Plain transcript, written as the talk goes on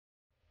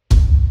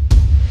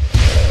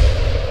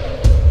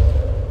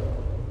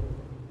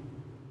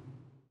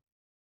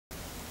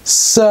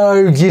So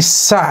you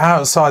sat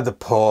outside the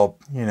pub,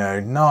 you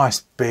know, nice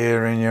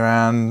beer in your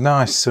hand,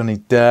 nice sunny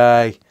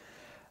day,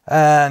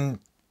 and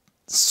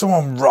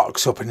someone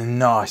rocks up in a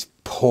nice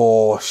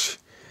Porsche,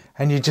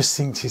 and you just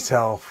think to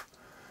yourself,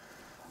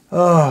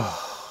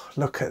 oh,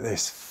 look at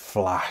this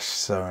flash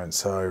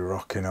so-and-so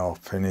rocking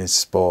up in his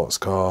sports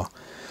car.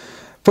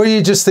 But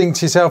you just think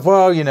to yourself,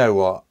 well, you know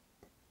what,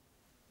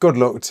 good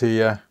luck to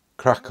you,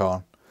 crack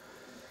on.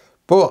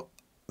 But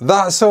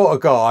that sort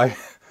of guy,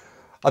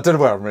 I don't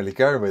know where I'm really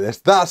going with this,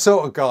 that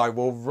sort of guy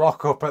will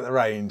rock up at the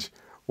range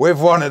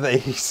with one of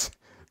these.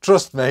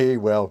 Trust me, he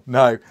will.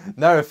 No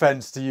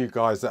offense to you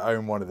guys that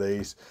own one of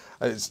these.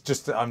 It's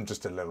just, I'm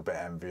just a little bit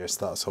envious,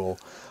 that's all.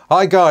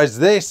 Hi guys,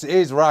 this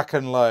is Rack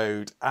and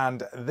Load,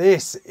 and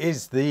this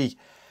is the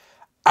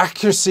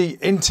Accuracy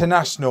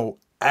International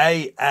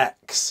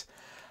AX.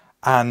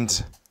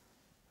 And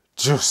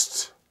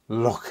just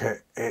look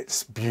at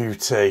its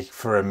beauty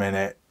for a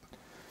minute.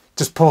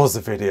 Just pause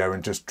the video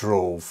and just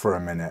drool for a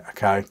minute,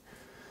 okay?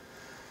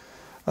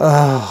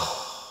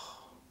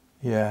 Oh,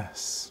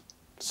 yes,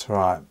 that's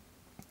right.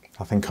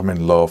 I think I'm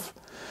in love.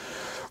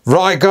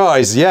 Right,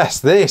 guys, yes,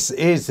 this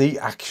is the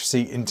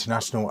Accuracy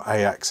International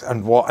AX,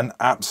 and what an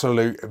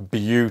absolute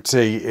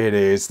beauty it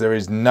is. There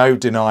is no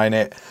denying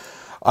it.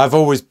 I've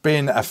always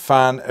been a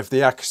fan of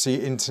the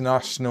Accuracy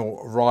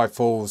International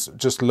rifles,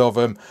 just love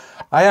them.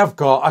 I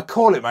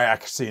call it my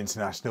Accuracy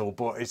International,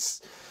 but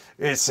it's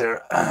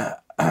a,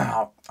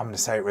 I'm going to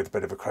say it with a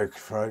bit of a croaky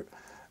throat,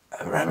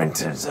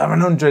 Remington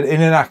 700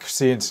 in an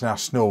Accuracy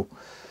International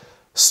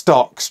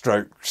stock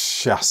stroke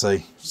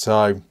chassis.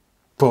 So,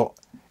 but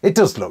it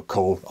does look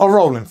cool. I'll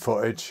roll in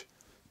footage.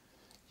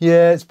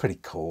 Yeah, it's pretty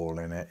cool,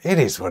 isn't it? It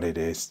is what it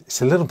is.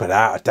 It's a little bit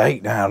out of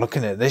date now,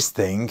 looking at this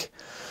thing.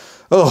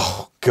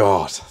 Oh,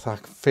 God. I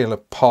can feel a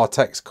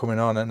Partex coming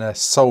on and a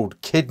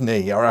sold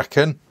kidney, I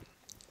reckon.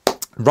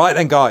 Right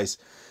then, guys.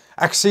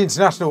 Accuracy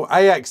International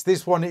AX.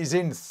 This one is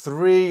in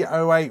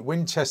 308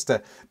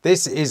 Winchester.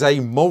 This is a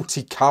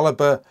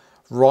multi-caliber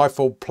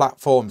rifle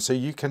platform, so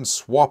you can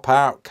swap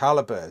out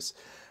calibers.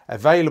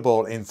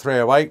 Available in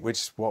 308, which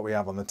is what we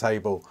have on the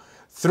table,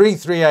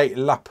 338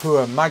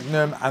 Lapua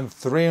Magnum and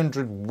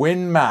 300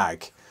 Win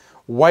Mag.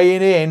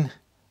 Weighing in,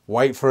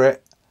 wait for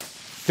it,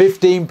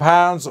 15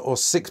 pounds or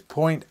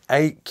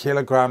 6.8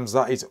 kilograms.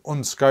 That is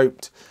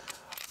unscoped.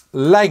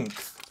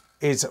 Length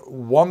is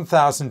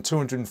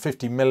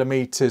 1,250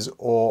 millimeters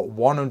or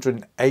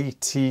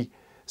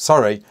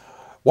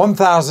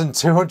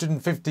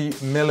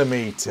 1,250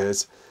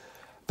 millimeters.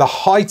 The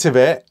height of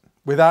it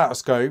without a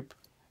scope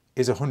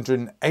is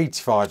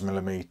 185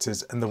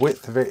 millimeters, and the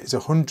width of it is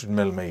 100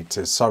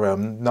 millimeters. Sorry,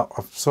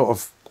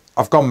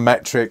 I've gone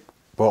metric,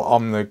 but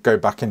I'm gonna go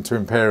back into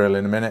imperial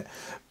in a minute,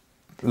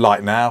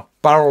 like now.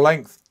 Barrel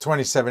length,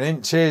 27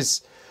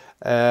 inches.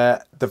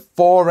 The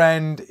fore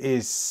end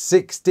is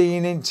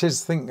 16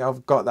 inches. I think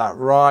I've got that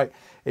right.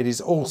 It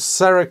is all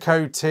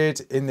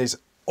Cerakoted in this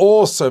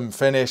awesome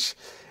finish.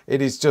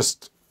 It's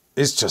just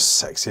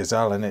sexy as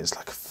hell, and it's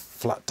like a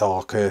flat,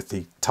 dark,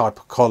 earthy type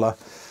of colour.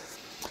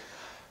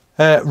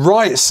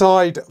 Right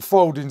side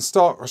folding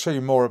stock. I'll show you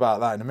more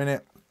about that in a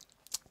minute.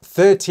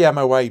 30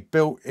 MOA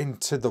built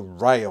into the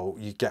rail.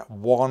 You get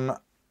one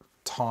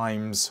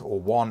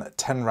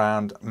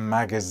 10-round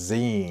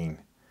magazine.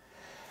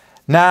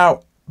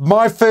 Now,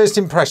 my first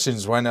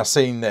impressions when I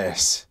seen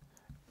this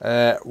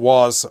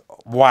was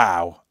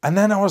wow, and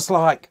then I was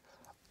like,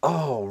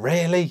 oh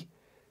really,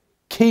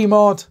 key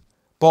mod?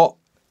 But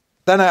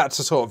then I had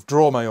to sort of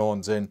draw my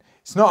horns in.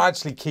 It's not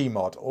actually key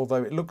mod,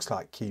 although it looks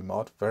like key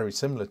mod, very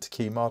similar to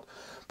key mod,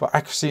 but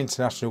Accuracy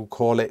International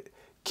call it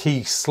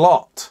key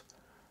slot.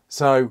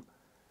 So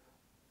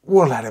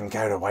we'll let them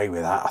get away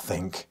with that, I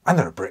think. And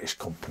they're a British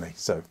company,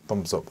 so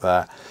thumbs up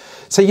there.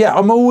 So yeah,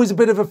 I'm always a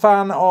bit of a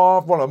fan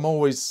of, well,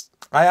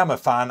 I am a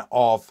fan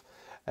of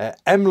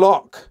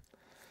M-LOK,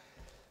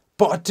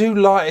 but I do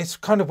like, it's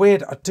kind of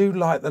weird, I do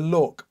like the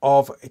look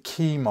of a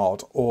key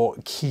mod or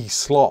key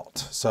slot.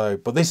 So,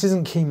 but this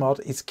isn't key mod,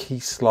 it's key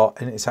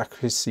slot, and it's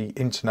Accuracy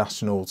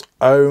International's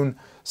own.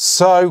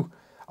 So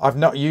I've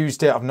not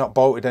used it, I've not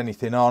bolted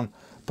anything on,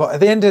 but at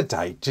the end of the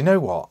day, do you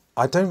know what?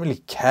 I don't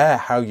really care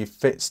how you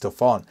fit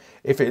stuff on.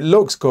 If it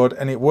looks good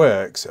and it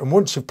works, and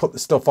once you've put the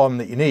stuff on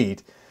that you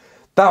need,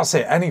 that's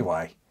it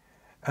anyway.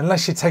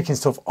 Unless you're taking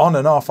stuff on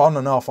and off, on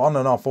and off, on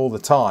and off all the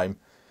time,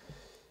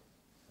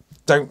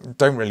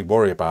 don't really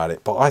worry about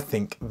it. But I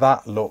think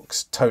that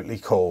looks totally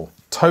cool.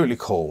 Totally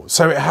cool.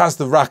 So it has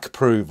the rack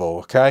approval,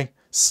 okay?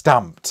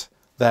 Stamped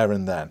there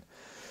and then.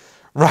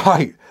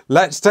 Right,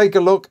 let's take a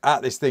look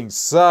at this thing.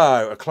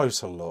 So, a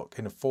closer look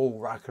in a full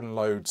rack and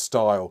load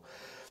style.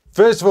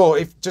 First of all,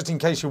 just in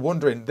case you're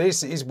wondering,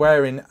 this is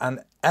wearing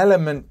an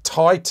Element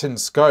Titan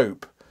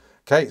scope.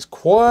 Okay, it's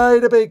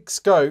quite a big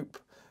scope.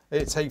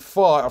 It's a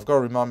 5, I've got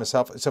to remind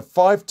myself, it's a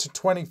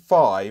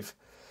 5-25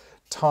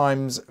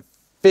 times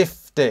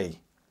 50.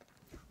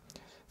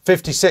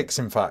 56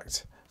 in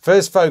fact.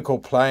 First focal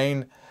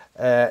plane.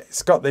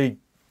 It's got the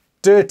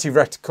dirty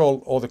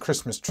reticle or the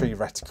Christmas tree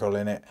reticle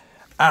in it.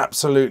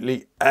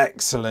 Absolutely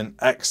excellent,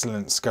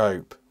 excellent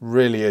scope.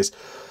 Really is.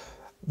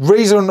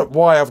 Reason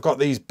why I've got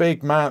these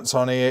big mounts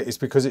on here is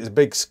because it's a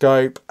big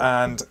scope,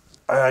 and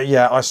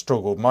yeah, I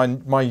struggled.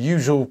 My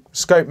usual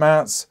scope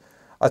mounts,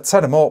 I'd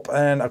set them up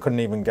and I couldn't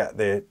even get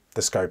the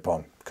scope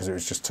on because it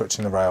was just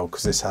touching the rail,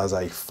 because this has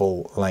a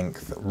full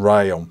length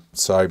rail.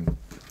 So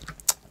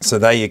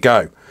there you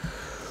go.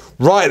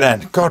 Right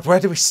then, God, where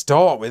do we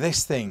start with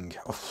this thing?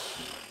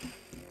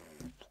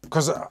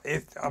 Because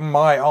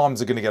my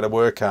arms are going to get a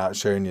workout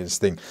showing you this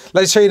thing.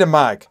 Let's show you the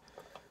mag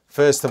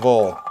first of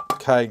all.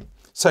 Okay,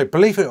 so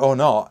believe it or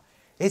not,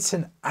 it's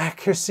an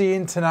Accuracy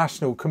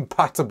International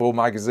compatible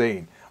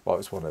magazine. Well,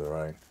 it's one of their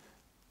own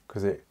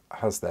because it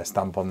has their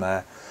stamp on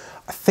there.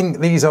 I think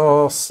these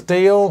are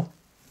steel.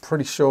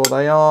 Pretty sure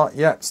they are.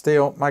 Yep,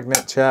 steel,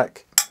 magnet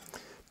check.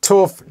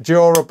 Tough,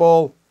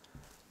 durable.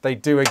 They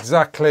do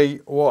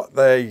exactly what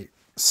they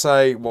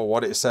say, well,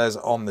 what it says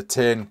on the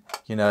tin.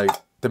 You know,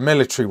 the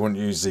military wouldn't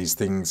use these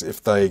things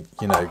if they,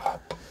 you know,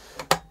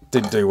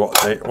 didn't do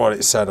what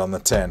it said on the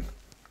tin.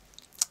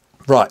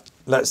 Right,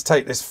 let's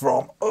take this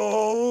from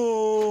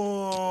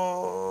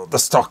the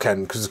stock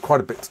end, because there's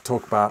quite a bit to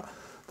talk about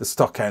the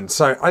stock end.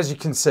 So as you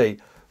can see,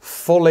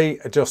 fully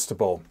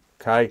adjustable.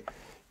 Okay,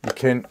 you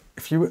can,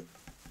 if you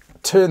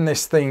turn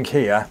this thing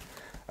here,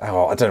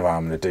 oh, I don't know how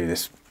I'm going to do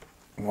this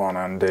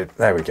one-handed.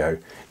 There we go.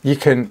 You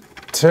can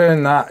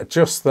turn that,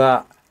 adjust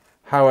that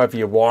however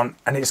you want,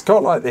 and it's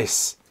got like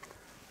this.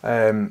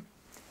 You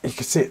can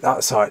see it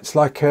that side. It's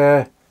like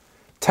a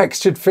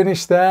textured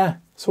finish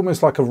there. It's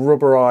almost like a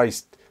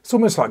rubberized. It's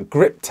almost like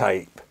grip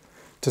tape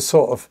to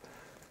sort of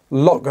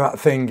lock that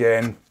thing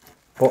in.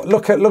 But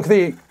look at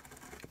the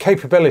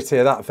capability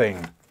of that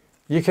thing.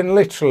 You can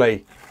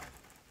literally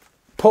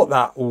put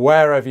that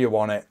wherever you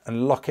want it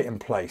and lock it in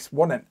place.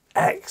 What an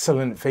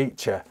excellent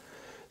feature.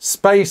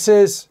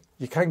 Spacers,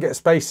 you can get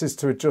spacers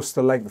to adjust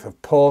the length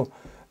of pull.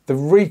 The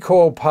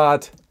recoil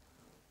pad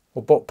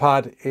or butt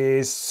pad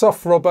is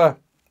soft rubber,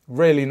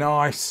 really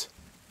nice.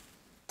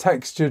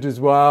 Textured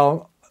as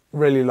well,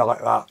 really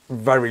like that.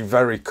 Very,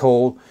 very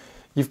cool.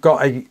 You've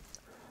got a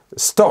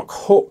stock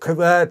hook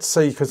there so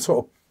you can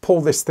sort of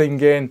pull this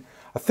thing in.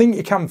 I think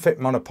you can fit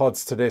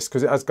monopods to this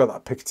because it has got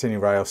that Picatinny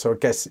rail. So I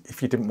guess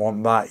if you didn't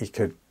want that, you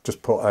could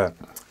just put a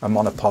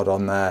monopod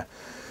on there.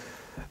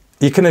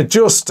 You can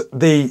adjust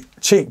the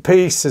cheek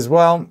piece as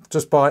well,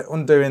 just by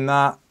undoing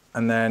that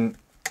and then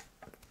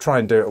try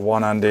and do it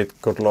one-handed.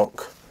 Good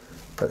luck.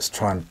 Let's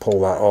try and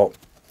pull that up.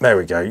 There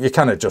we go. You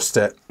can adjust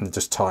it and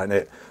just tighten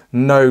it.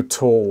 No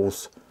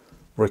tools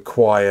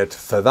required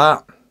for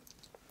that.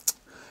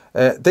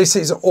 This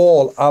is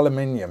all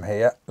aluminium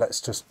here.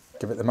 Let's just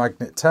give it the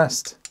magnet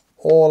test.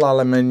 All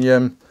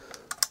aluminium.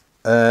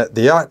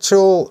 The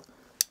actual,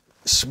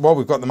 well,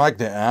 we've got the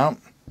magnet out.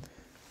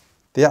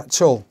 The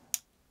actual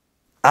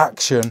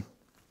action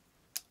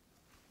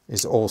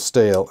is all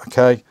steel.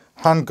 Okay,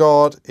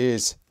 handguard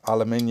is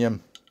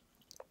aluminium,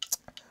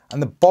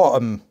 and the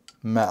bottom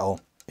metal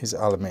is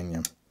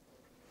aluminium.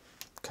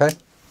 Okay,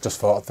 just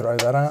thought I'd throw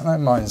that out there.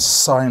 My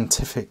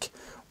scientific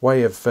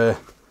way of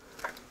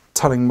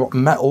telling what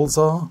metals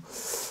are.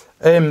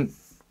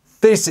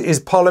 This is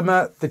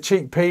polymer, the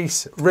cheek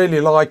piece, really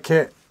like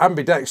it.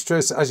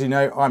 Ambidextrous, as you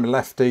know, I'm a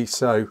lefty,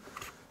 so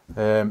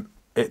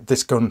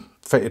this gun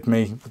fitted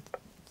me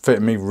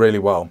really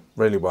well,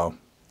 really well.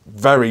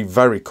 Very,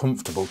 very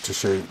comfortable to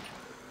shoot.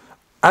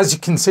 As you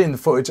can see in the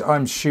footage,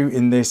 I'm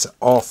shooting this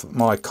off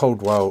my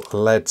Coldwell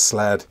lead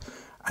sled,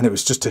 and it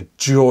was just a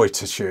joy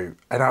to shoot,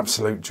 an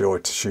absolute joy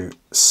to shoot.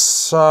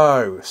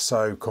 So,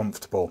 so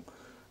comfortable,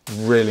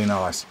 really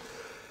nice.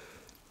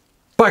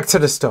 Back to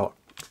the stock.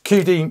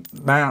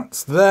 QD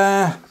mounts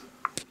there,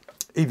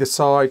 either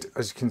side,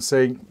 as you can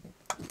see.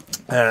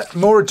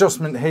 More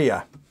adjustment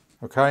here,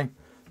 okay?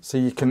 So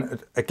you can,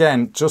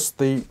 again, adjust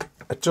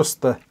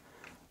the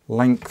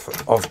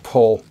length of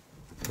pull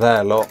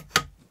there, look.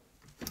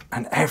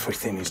 And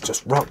everything is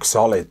just rock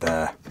solid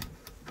there.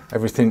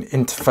 Everything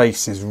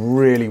interfaces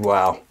really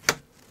well.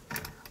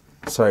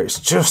 So it's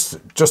just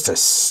a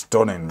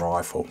stunning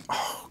rifle.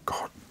 Oh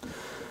God,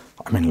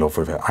 I'm in love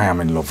with it. I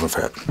am in love with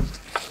it.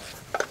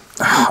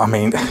 I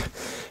mean,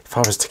 if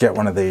I was to get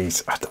one of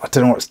these, I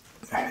don't know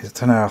I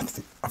don't know.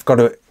 I've got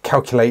to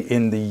calculate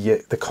in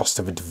the cost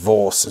of a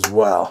divorce as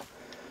well.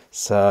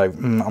 So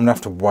I'm gonna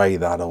have to weigh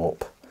that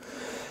up.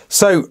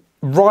 So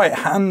right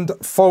hand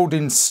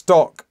folding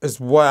stock as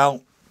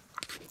well.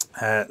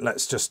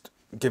 Let's just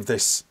give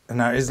this.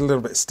 Now it is a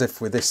little bit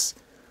stiff with this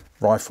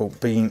rifle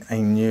being a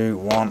new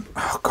one.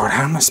 Oh God,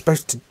 how am I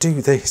supposed to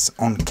do this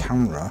on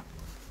camera?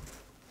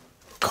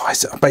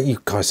 Guys, I bet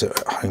you guys at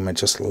home are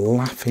just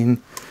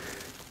laughing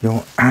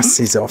your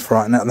asses off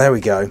right now. There we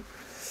go.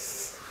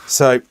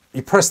 So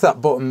you press that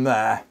button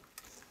there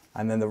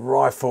and then the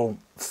rifle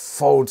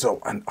folds up,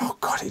 and oh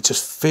God, it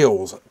just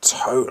feels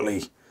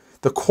totally,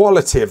 the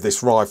quality of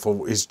this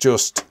rifle is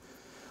just,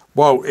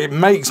 well, it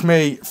makes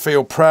me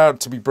feel proud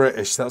to be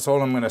British. That's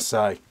all I'm going to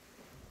say.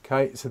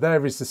 Okay, so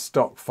there is the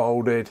stock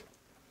folded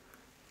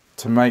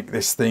to make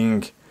this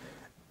thing,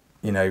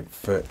 you know,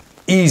 for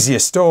easier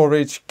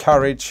storage,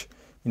 carriage.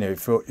 You know,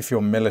 if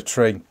you're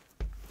military,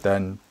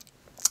 then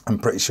I'm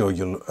pretty sure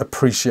you'll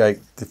appreciate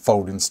the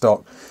folding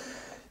stock.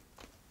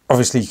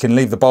 Obviously you can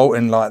leave the bolt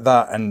in like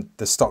that and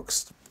the stock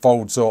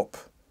folds up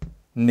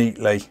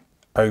neatly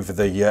over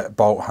the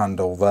bolt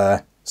handle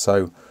there.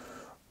 So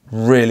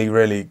really,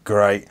 really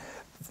great.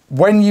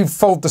 When you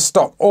fold the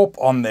stock up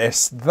on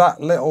this,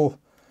 that little,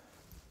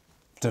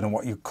 don't know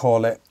what you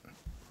call it.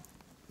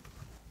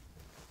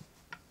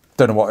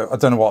 I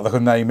don't know what the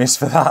name is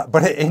for that,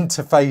 but it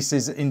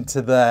interfaces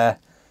into there.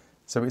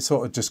 So it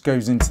sort of just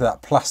goes into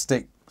that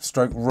plastic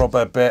stroke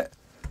rubber bit.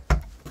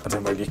 I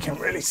don't know if you can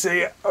really see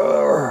it.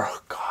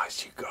 Oh,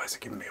 guys, you guys are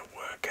giving me a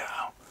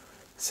workout.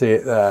 See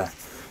it there?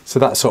 So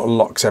that sort of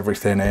locks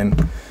everything in.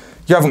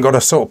 You haven't got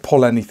to sort of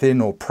pull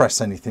anything or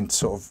press anything to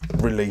sort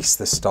of release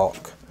the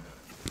stock.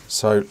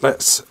 So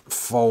let's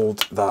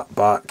fold that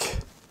back.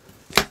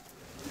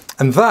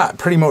 And that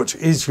pretty much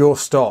is your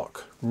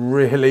stock.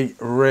 Really,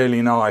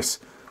 really nice.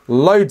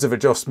 Loads of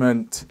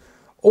adjustment.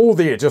 All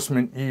the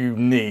adjustment you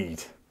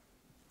need.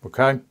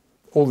 Okay?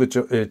 All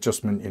the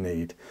adjustment you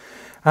need.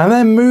 And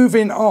then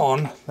moving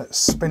on, let's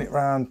spin it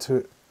round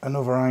to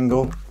another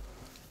angle.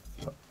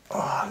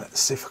 Oh, let's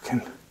see if I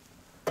can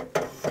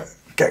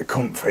get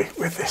comfy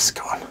with this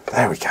one.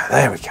 There we go,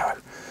 there we go.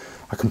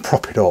 I can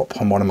prop it up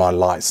on one of my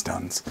light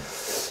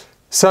stands.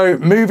 So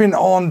moving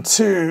on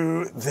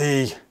to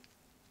the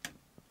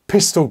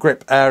pistol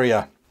grip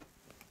area.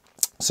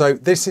 So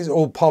this is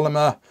all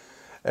polymer.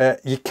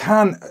 You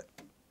can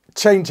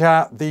change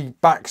out the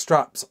back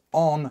straps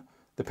on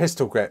the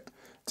pistol grip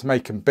to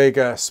make them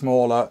bigger,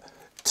 smaller,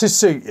 to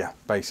suit you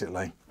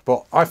basically.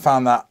 But I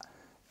found that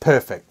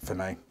perfect for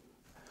me.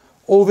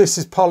 All this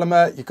is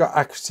polymer. You've got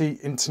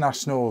AXMC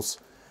International's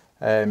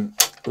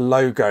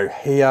logo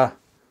here,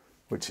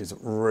 which is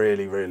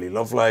really, really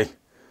lovely.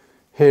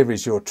 Here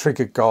is your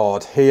trigger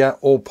guard here,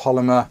 all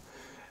polymer.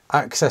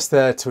 Access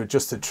there to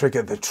adjust the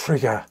trigger. The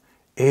trigger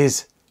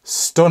is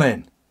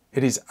stunning.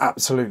 It is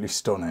absolutely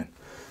stunning.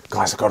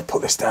 Guys, I've got to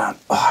put this down.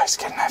 Oh, it's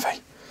getting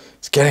heavy.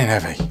 It's getting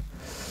heavy.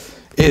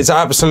 It is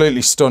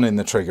absolutely stunning,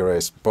 the trigger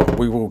is, but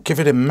we will give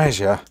it a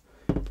measure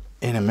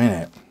in a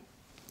minute.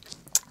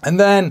 And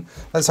then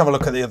let's have a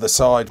look at the other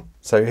side.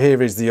 So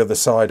here is the other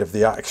side of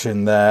the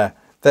action there.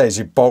 There's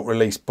your bolt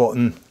release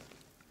button.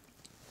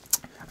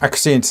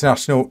 AXMC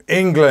International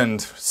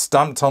England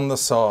stamped on the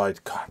side.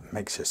 God, it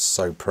makes you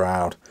so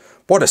proud.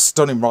 What a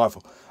stunning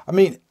rifle. I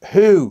mean,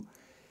 who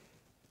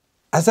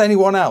has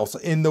anyone else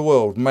in the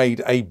world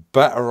made a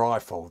better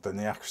rifle than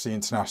the AXMC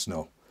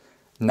International?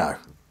 No,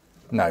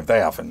 no, they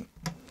haven't.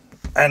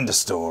 End of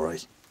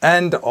story.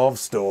 End of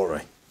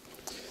story.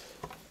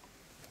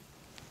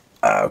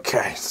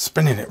 Okay,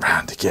 spinning it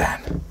round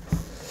again.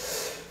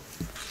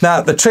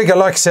 Now, the trigger,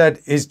 like I said,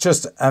 is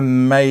just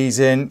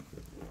amazing.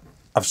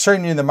 I've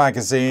shown you the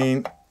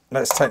magazine.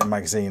 Let's take the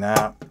magazine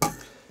out.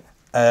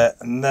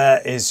 And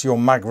there is your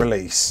mag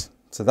release.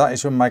 So that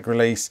is your mag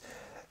release.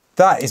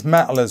 That is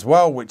metal as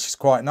well, which is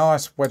quite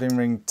nice. Wedding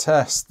ring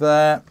test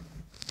there.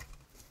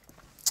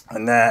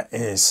 And there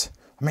is,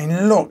 I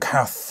mean, look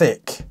how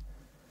thick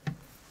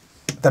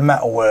the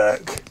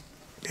metalwork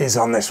is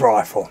on this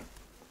rifle.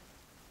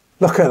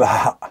 Look at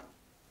that.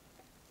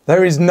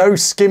 There is no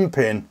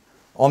skimping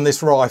on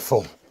this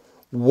rifle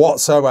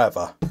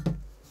whatsoever.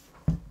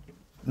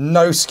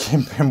 No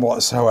skimping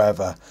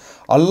whatsoever.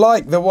 I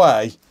like the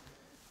way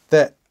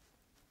that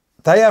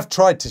they have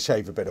tried to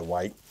shave a bit of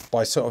weight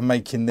by sort of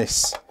making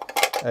this,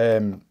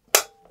 you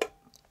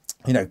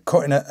know,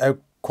 cutting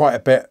quite a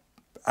bit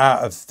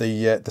out of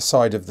the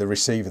side of the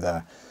receiver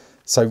there.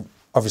 So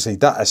obviously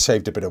that has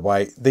shaved a bit of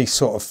weight. These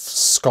sort of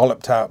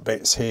scalloped out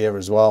bits here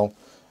as well,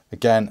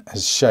 again,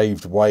 has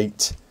shaved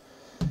weight.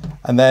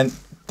 And then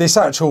this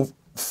actual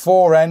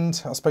fore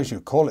end, I suppose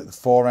you'd call it the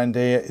fore end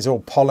here, is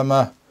all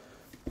polymer,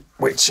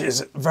 which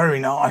is very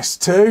nice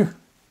too.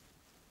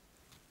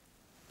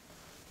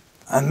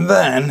 And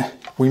then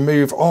we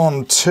move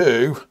on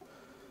to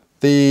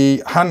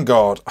the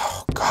handguard.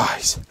 Oh,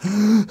 guys.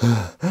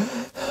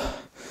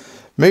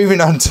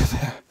 moving on to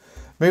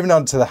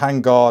the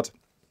handguard.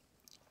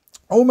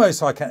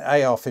 Almost like an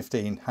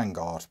AR-15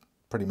 handguard,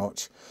 pretty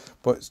much,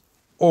 but it's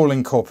all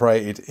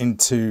incorporated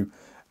into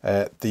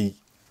the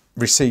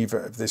receiver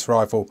of this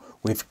rifle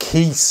with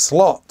key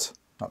slot,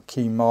 not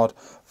key mod,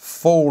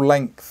 full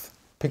length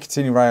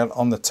Picatinny rail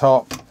on the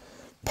top,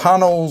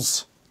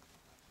 panels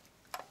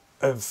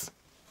of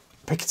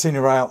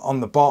Picatinny rail on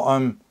the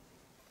bottom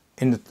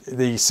in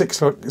the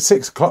 6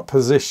 o'clock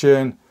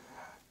position,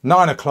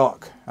 9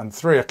 o'clock and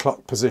 3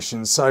 o'clock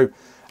position. So,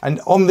 and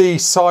on the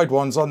side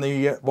ones, on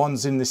the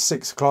ones in the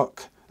 6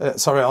 o'clock,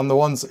 sorry, on the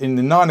ones in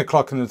the 9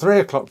 o'clock and the 3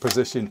 o'clock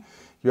position,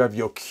 you have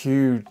your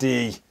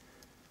QD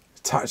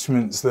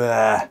attachments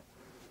there,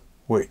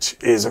 which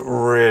is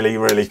really,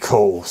 really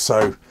cool.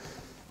 So,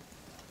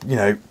 you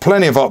know,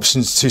 plenty of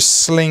options to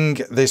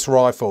sling this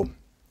rifle,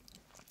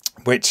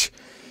 which,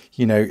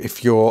 you know,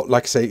 if you're,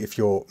 like I say, if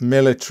you're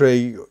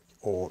military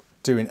or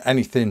doing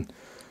anything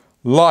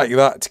like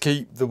that to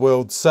keep the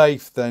world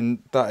safe, then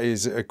that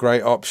is a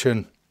great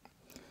option.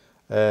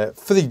 For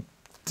the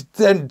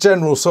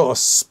general sort of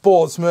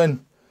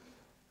sportsman,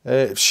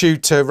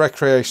 Shooter,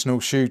 recreational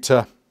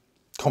shooter,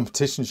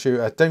 competition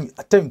shooter. I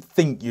don't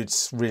think you'd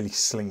really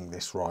sling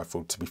this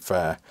rifle, to be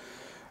fair.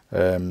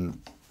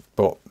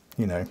 But,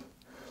 you know,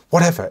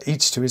 whatever,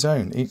 each to his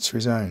own, each to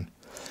his own.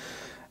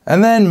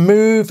 And then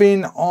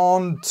moving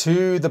on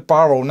to the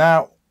barrel.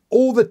 Now,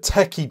 all the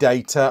techie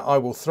data I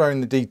will throw in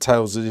the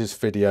details of this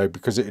video,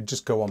 because it would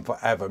just go on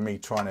forever, me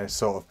trying to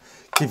sort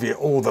of give you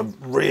all the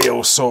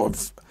real sort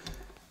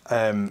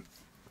of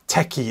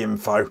techie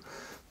info.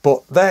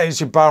 But there's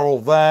your barrel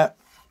there.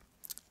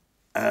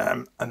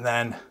 And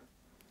then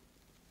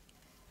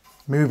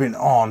moving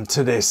on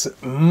to this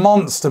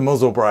monster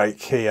muzzle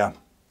brake here.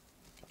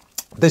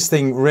 This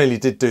thing really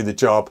did do the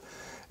job.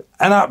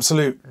 An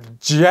absolute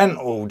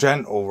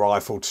gentle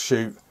rifle to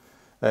shoot.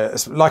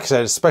 Like I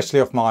said, especially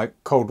off my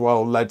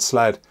Coldwell lead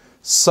sled,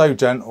 so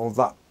gentle.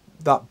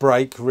 That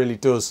brake really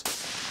does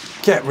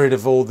get rid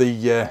of all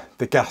the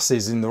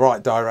gases in the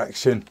right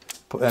direction.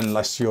 But then,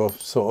 unless you're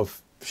sort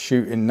of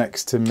shooting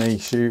next to me,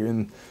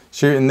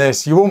 shooting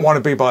this, you wouldn't want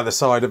to be by the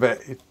side of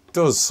it. It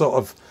does sort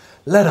of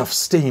let off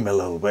steam a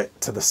little bit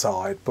to the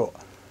side, but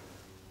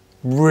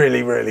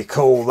really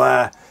cool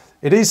there.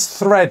 It is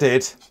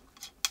threaded,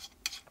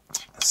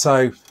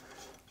 so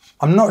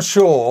I'm not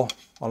sure.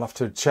 I'll have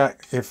to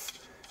check if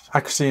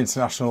AXMC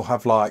International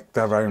have like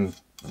their own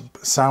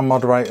sound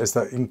moderators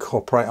that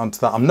incorporate onto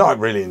that. I'm not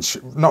really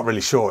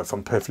sure, if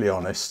I'm perfectly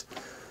honest.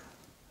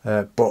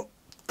 But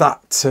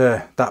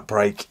that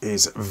brake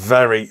is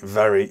very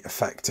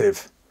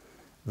effective,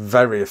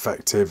 very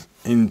effective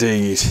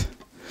indeed.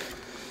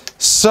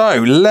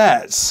 So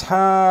let's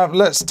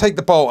take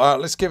the bolt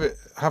out. Let's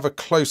have a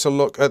closer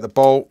look at the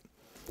bolt.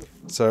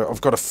 So I've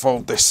got to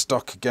fold this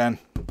stock again.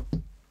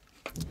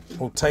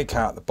 We'll take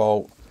out the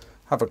bolt,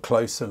 have a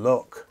closer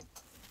look.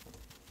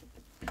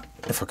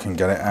 If I can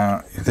get it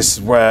out. This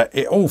is where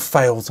it all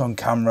fails on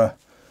camera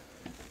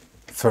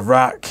for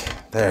rack.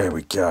 There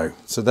we go.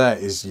 So there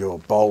is your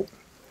bolt.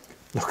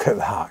 Look at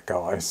that,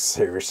 guys,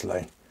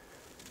 seriously.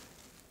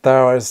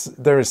 There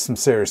is some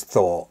serious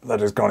thought that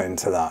has gone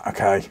into that,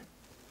 okay?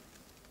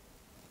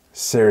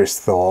 Serious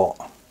thought.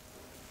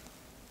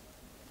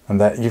 And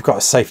that you've got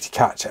a safety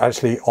catch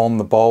actually on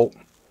the bolt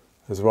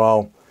as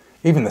well.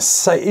 Even the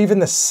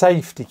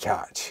safety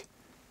catch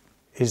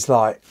is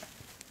like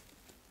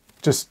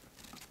just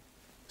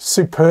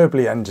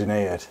superbly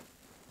engineered.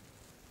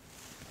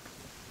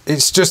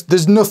 It's just,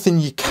 there's nothing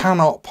you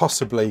cannot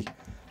possibly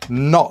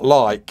not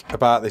like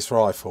about this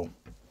rifle.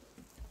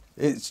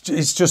 It's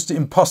just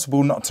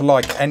impossible not to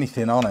like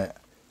anything on it.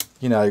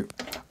 You know,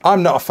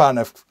 I'm not a fan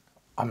of,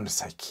 I'm going to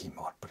say key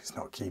mod, but it's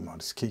not key mod,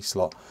 it's key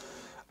slot.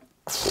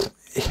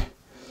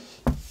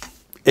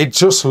 It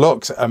just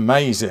looks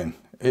amazing.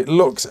 It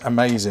looks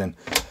amazing.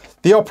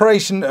 The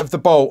operation of the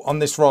bolt on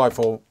this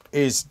rifle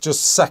is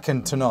just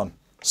second to none.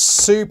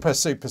 Super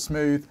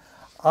smooth.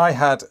 I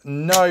had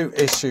no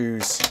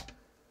issues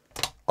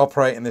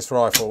operating this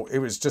rifle. It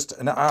was just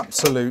an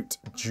absolute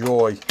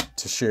joy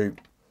to shoot.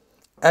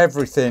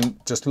 Everything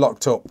just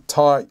locked up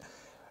tight.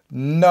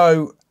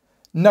 No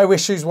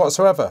issues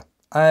whatsoever.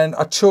 And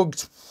I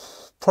chugged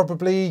I'd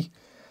probably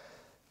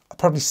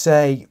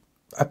say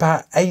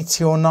about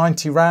 80 or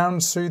 90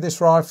 rounds through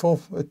this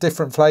rifle with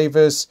different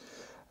flavors,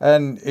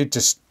 and it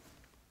just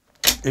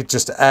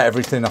ate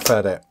everything I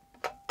fed it.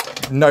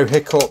 No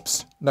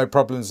hiccups, no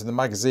problems in the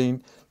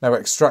magazine, no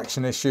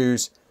extraction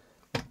issues.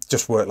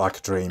 Just worked like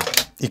a dream.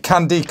 You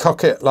can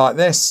decock it like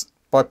this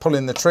by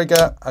pulling the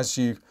trigger as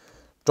you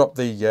drop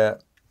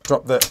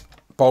the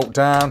bolt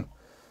down.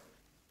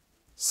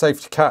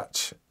 Safety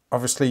catch,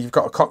 obviously you've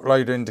got a cock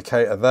loader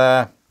indicator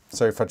there,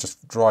 so if I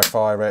just dry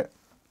fire it,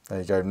 there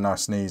you go,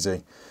 nice and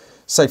easy.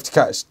 Safety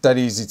catch, dead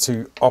easy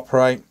to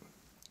operate.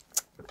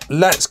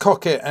 Let's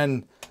cock it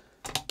and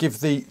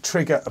give the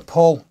trigger a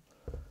pull.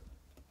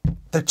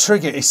 The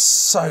trigger is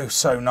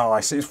so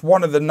nice. It's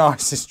one of the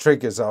nicest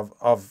triggers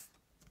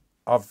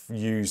I've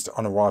used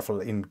on a rifle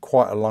in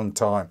quite a long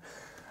time.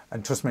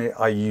 And trust me,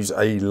 I use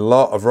a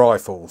lot of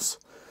rifles,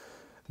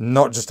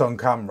 not just on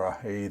camera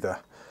either.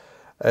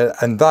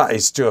 And that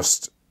is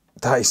just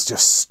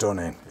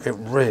stunning. It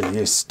really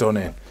is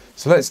stunning.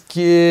 So let's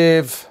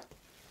give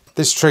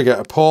this trigger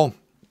a pull.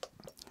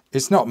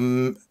 It's not,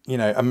 you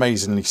know,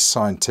 amazingly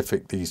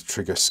scientific, these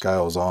trigger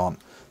scales aren't.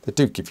 They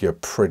do give you a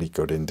pretty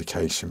good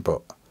indication,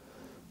 but I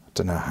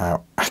don't know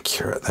how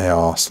accurate they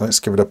are. So let's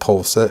give it a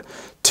pull. So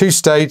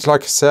 2-stage,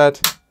 like I said.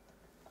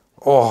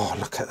 Oh,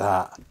 look at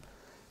that.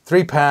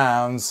 3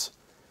 pounds.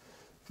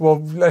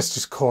 Well, let's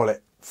just call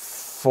it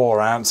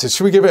 4 ounces.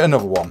 Should we give it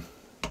another one?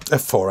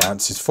 4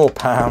 ounces, 4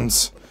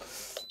 pounds.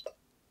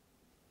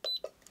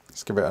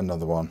 Let's give it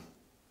another one.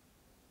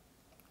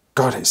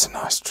 God, it's a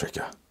nice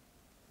trigger.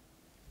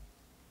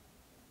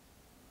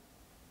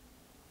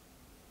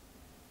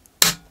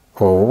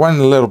 Oh, went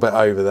a little bit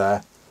over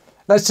there.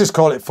 Let's just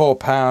call it 4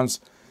 pounds.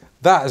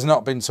 That has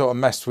not been sort of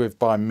messed with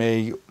by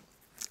me.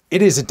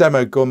 It is a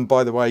demo gun,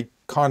 by the way,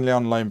 kindly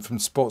on loan from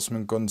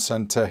Sportsman Gun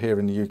Centre here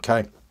in the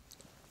UK.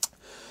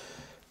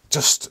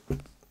 Just,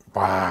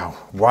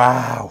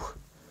 wow.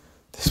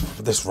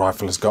 this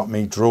rifle has got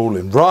me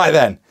drooling. Right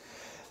then,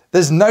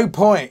 there's no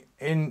point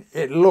in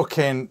it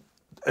looking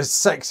as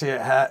sexy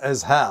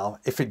as hell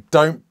if it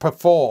don't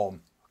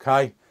perform,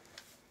 okay?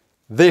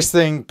 This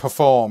thing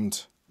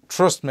performed.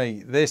 Trust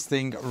me, this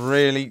thing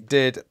really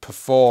did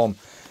perform.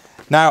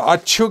 Now, I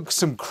chugged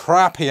some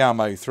crappy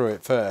ammo through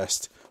it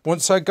first.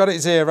 Once I got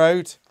it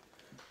zeroed,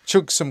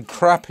 chugged some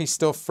crappy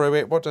stuff through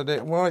it. What did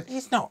it? Well,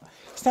 it's not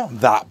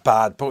that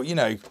bad, but you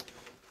know,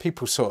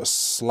 people sort of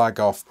slag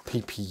off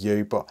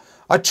PPU, but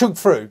I chugged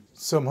through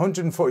some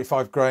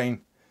 145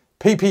 grain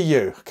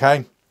PPU,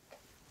 okay?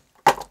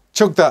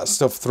 Chugged that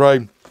stuff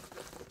through,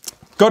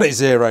 got it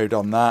zeroed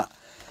on that.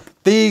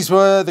 These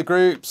were the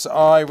groups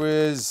I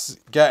was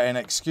getting.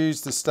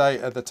 Excuse the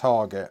state of the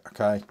target,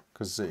 okay?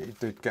 Because it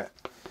did get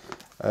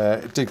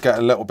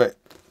a little bit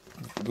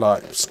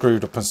like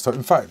screwed up and stuff.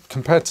 In fact,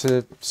 compared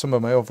to some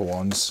of my other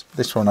ones,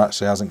 this one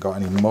actually hasn't got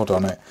any mud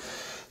on it.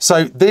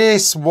 So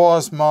this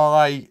was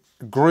my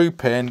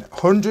grouping,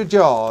 100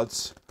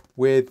 yards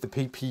with the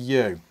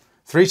PPU.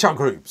 3-shot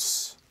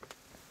groups.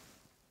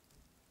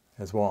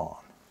 There's one.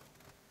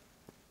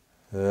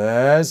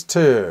 There's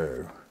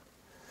two.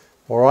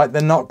 All right,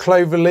 they're not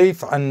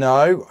cloverleaf. I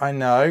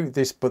know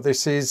this, but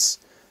this is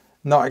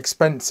not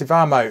expensive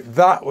ammo.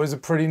 That was a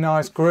pretty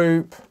nice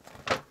group.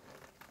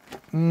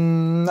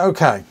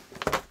 Okay,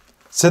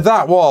 so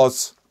that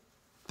was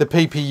the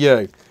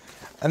PPU,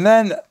 and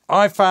then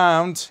I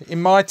found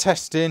in my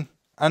testing,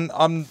 and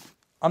I'm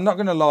not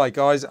going to lie,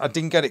 guys, I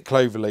didn't get it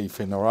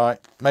cloverleafing. All right,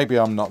 maybe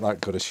I'm not that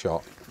good a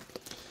shot,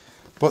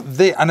 but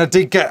I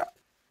did get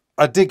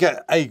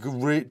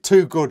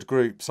two good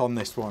groups on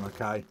this one.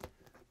 Okay,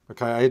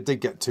 I did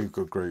get two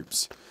good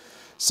groups.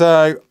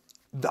 So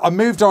I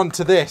moved on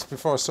to this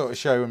before I sort of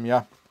show them.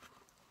 Yeah,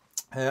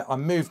 I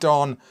moved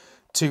on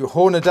to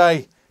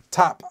Hornaday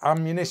TAP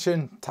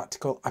ammunition,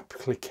 tactical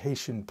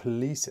application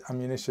police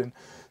ammunition,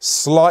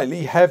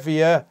 slightly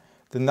heavier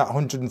than that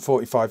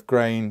 145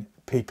 grain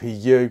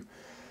PPU.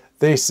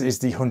 This is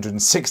the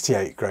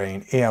 168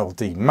 grain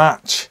ELD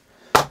match.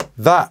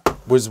 That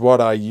was what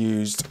I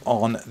used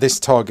on this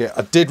target.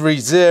 I did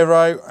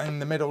re-zero in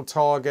the middle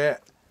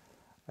target.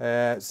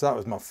 So that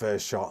was my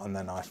first shot, and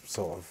then I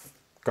sort of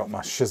got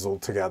my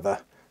shizzle together,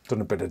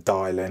 done a bit of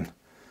dialing,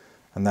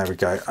 and there we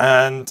go.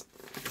 And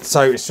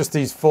so it's just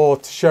these four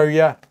to show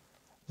you.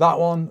 That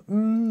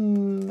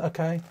one,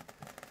 okay.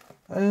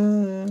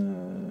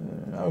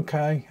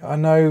 Okay, I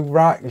know,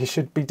 Rack, you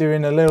should be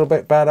doing a little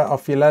bit better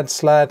off your lead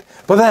sled.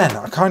 But then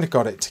I kind of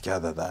got it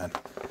together then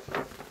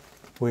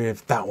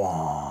with that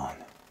one.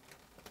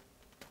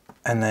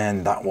 And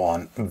then that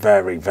one,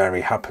 very,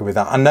 very happy with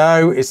that. I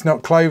know it's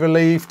not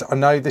clover-leafed. I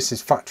know this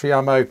is factory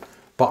ammo,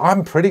 but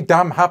I'm pretty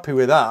damn happy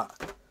with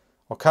that.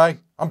 Okay,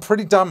 I'm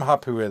pretty damn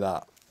happy with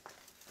that.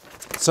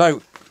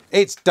 So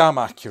it's damn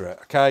accurate,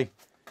 okay?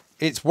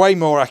 It's way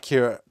more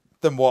accurate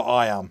than what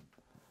I am.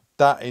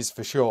 That is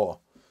for sure.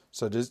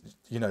 So does,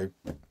 you know,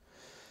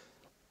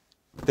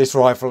 this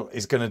rifle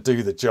is going to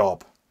do the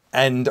job.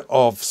 End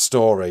of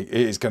story.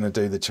 It is going to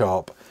do the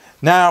job.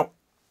 Now,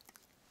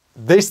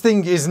 this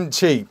thing isn't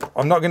cheap.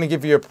 I'm not going to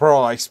give you a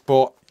price,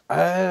 but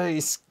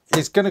it's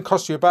going to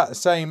cost you about the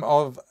same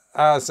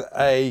as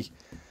a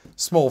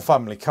small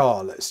family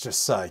car, let's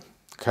just say.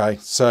 Okay,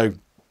 so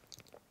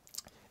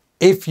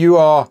if you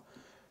are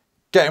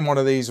getting one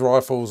of these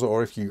rifles,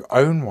 or if you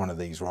own one of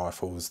these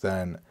rifles,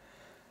 then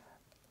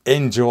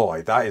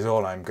enjoy. That is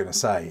all I'm going to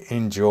say.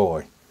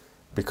 Enjoy,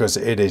 because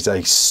it is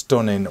a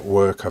stunning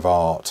work of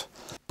art.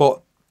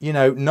 But, you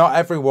know, not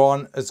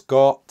everyone has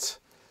got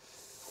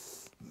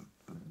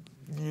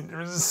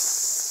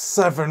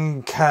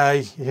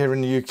 7k here in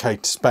the UK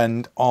to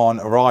spend on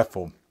a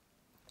rifle.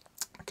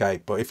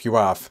 Okay, but if you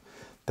have,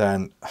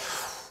 then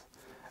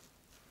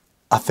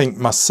I think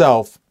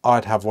myself,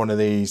 I'd have one of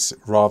these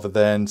rather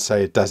than,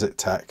 say, a Desert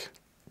Tech.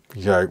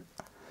 You know,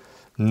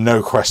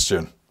 no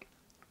question.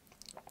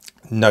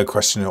 No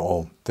question at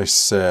all.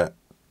 This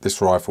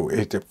rifle,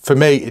 for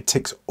me, it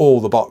ticks all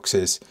the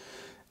boxes.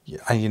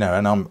 And, you know,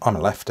 and I'm a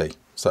lefty,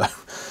 so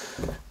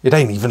it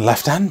ain't even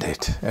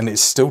left-handed, and it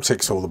still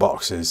ticks all the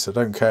boxes. So I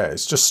don't care.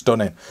 It's just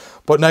stunning.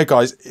 But no,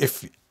 guys,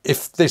 if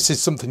this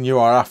is something you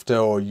are after,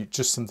 or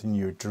just something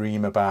you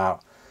dream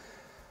about,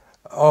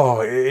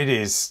 oh, it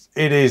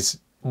is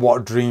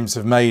what dreams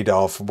are made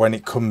of when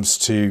it comes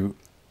to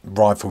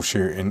rifle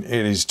shooting.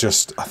 It is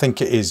just, I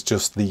think it is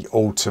just the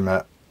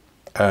ultimate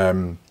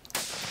dare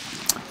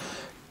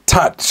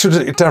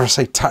I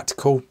say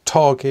tactical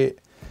target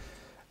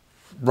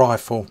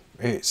rifle.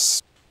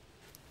 It's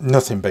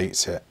nothing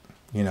beats it,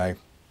 you know.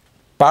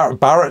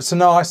 Barretts are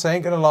nice, I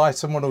ain't gonna lie.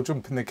 Someone will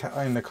jump in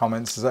the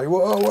comments and say,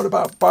 whoa, what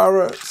about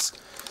Barretts?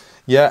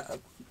 Yeah,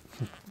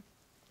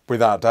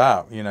 without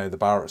doubt, you know, the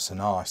Barretts are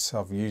nice.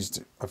 I've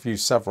used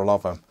several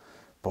of them,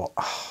 but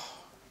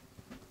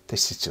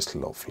this is just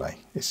lovely.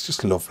 It's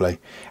just lovely,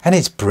 and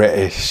it's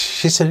British.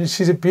 She's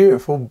a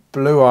beautiful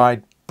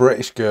blue-eyed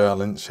British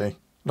girl, isn't she?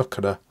 Look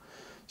at her.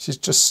 She's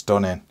just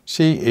stunning.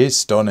 She is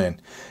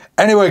stunning.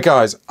 Anyway,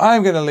 guys,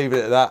 I'm going to leave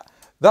it at that.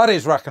 That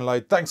is Rack and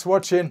Load. Thanks for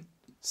watching.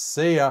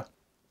 See ya.